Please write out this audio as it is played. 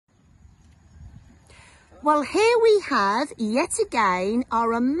Well, here we have, yet again,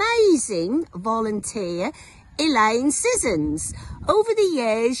 our amazing volunteer, Elaine Sissons. Over the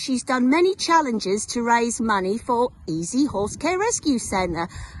years, she's done many challenges to raise money for Easy Horse Care Rescue Centre.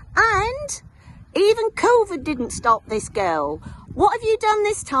 And even COVID didn't stop this girl. What have you done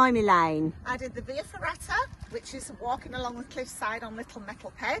this time, Elaine? I did the Via Ferrata, which is walking along the cliffside on little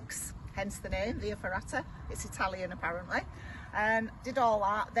metal pegs, hence the name, Via Ferrata. It's Italian, apparently. And did all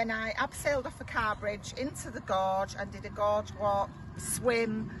that. Then I abseiled off a car bridge into the gorge and did a gorge walk,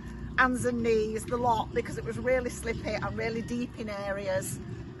 swim, hands and knees, the lot, because it was really slippy and really deep in areas,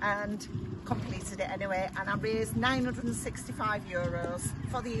 and completed it anyway. And I raised €965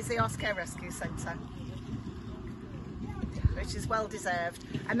 for the Easy Horse Care Rescue Centre, which is well deserved.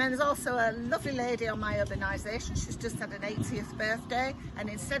 And then there's also a lovely lady on my organisation. She's just had an 80th birthday, and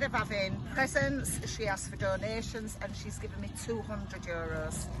instead of having presents, she asked for donations, and she's given me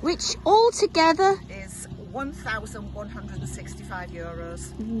 €200, which altogether is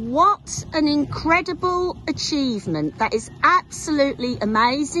 €1,165. What an incredible achievement. That is absolutely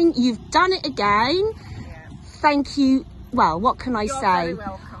amazing. You've done it again. Yeah. Thank you. Well, what can I You're say? very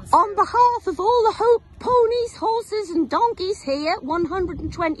welcome. On behalf of all the ponies, horses and donkeys here,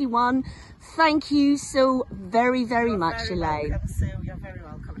 121, thank you so very, very much, Elaine. Welcome, Sue. You're very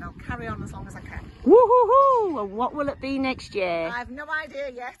welcome, and I'll carry on as long as I can. Woohoo! And what will it be next year? I have no idea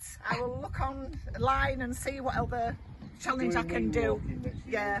yet. I will look online and see what other challenge I can do.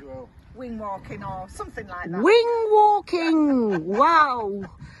 Yeah, well. Wing walking or something like that. Wing walking! Wow!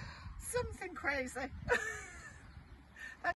 Something crazy.